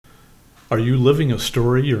Are you living a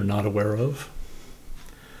story you're not aware of?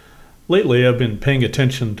 Lately, I've been paying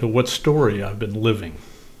attention to what story I've been living.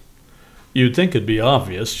 You'd think it'd be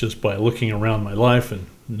obvious just by looking around my life and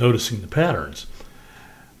noticing the patterns.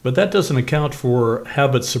 But that doesn't account for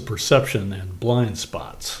habits of perception and blind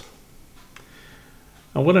spots.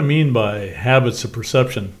 Now, what I mean by habits of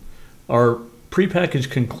perception are prepackaged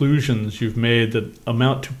conclusions you've made that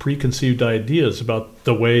amount to preconceived ideas about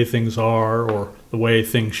the way things are or the way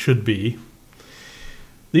things should be.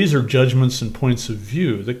 These are judgments and points of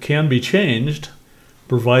view that can be changed,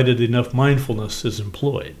 provided enough mindfulness is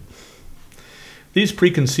employed. These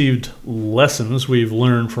preconceived lessons we've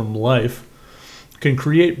learned from life can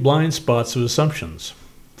create blind spots of assumptions.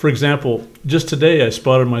 For example, just today I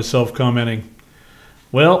spotted myself commenting,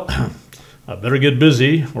 "Well, I better get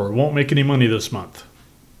busy or I won't make any money this month."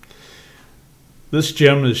 This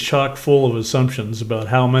gem is chock full of assumptions about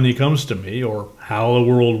how money comes to me or how the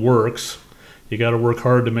world works. You got to work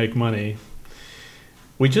hard to make money.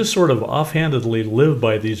 We just sort of offhandedly live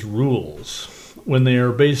by these rules when they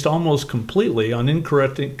are based almost completely on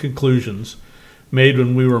incorrect conclusions made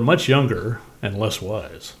when we were much younger and less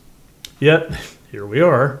wise. Yet, here we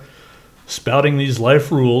are, spouting these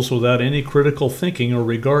life rules without any critical thinking or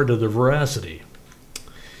regard to their veracity.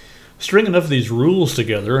 String enough of these rules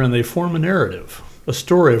together and they form a narrative, a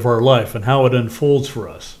story of our life and how it unfolds for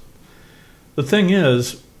us. The thing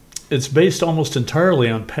is, it's based almost entirely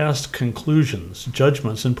on past conclusions,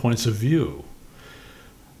 judgments, and points of view.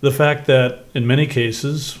 The fact that, in many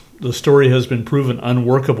cases, the story has been proven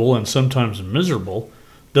unworkable and sometimes miserable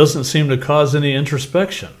doesn't seem to cause any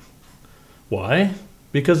introspection. Why?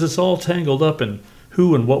 Because it's all tangled up in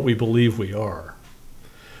who and what we believe we are.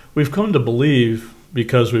 We've come to believe,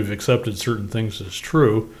 because we've accepted certain things as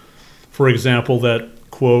true, for example, that,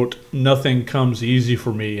 quote, "nothing comes easy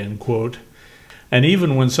for me," end quote. And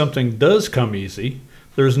even when something does come easy,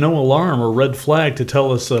 there's no alarm or red flag to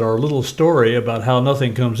tell us that our little story about how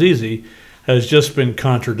nothing comes easy has just been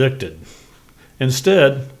contradicted.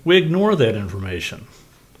 Instead, we ignore that information.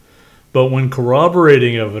 But when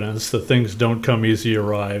corroborating evidence that things don't come easy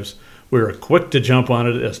arrives, we are quick to jump on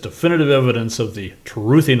it as definitive evidence of the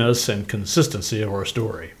truthiness and consistency of our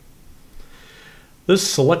story. This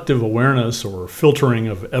selective awareness or filtering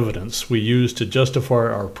of evidence we use to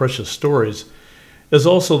justify our precious stories is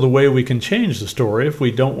also the way we can change the story if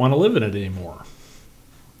we don't want to live in it anymore.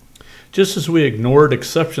 Just as we ignored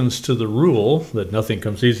exceptions to the rule that nothing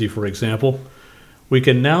comes easy, for example, we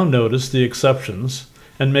can now notice the exceptions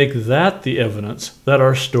and make that the evidence that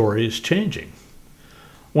our story is changing.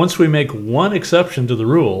 Once we make one exception to the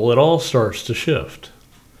rule, it all starts to shift.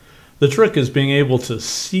 The trick is being able to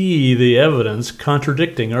see the evidence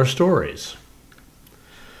contradicting our stories.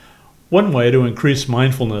 One way to increase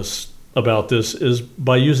mindfulness about this is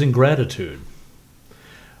by using gratitude.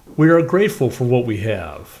 We are grateful for what we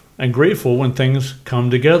have, and grateful when things come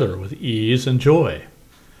together with ease and joy.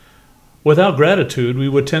 Without gratitude, we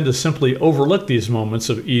would tend to simply overlook these moments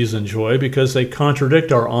of ease and joy because they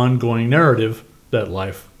contradict our ongoing narrative that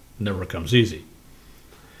life never comes easy.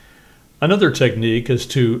 Another technique is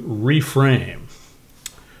to reframe,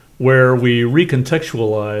 where we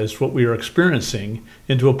recontextualize what we are experiencing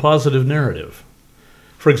into a positive narrative.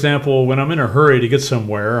 For example, when I'm in a hurry to get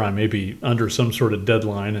somewhere, I may be under some sort of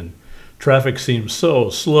deadline and traffic seems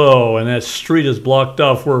so slow and that street is blocked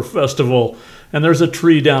off for a festival and there's a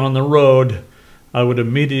tree down on the road, I would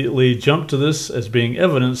immediately jump to this as being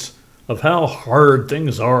evidence of how hard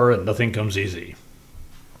things are and nothing comes easy.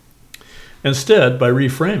 Instead, by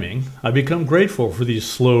reframing, I become grateful for these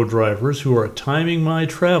slow drivers who are timing my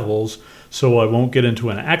travels so I won't get into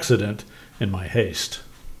an accident in my haste.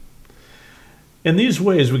 In these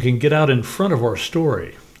ways, we can get out in front of our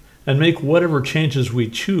story and make whatever changes we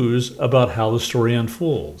choose about how the story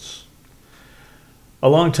unfolds. A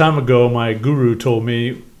long time ago, my guru told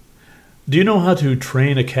me, "Do you know how to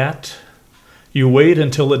train a cat? You wait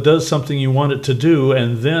until it does something you want it to do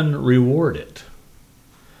and then reward it."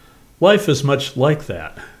 Life is much like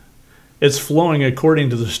that. It's flowing according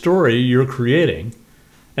to the story you're creating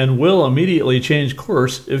and will immediately change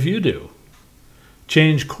course if you do.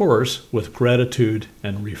 Change course with gratitude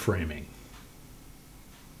and reframing.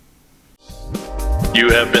 You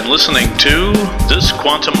have been listening to This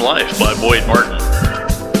Quantum Life by Boyd Martin.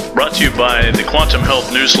 Brought to you by the Quantum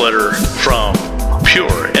Health Newsletter from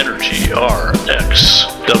Pure Energy RX.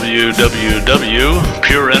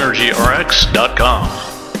 www.pureenergyrx.com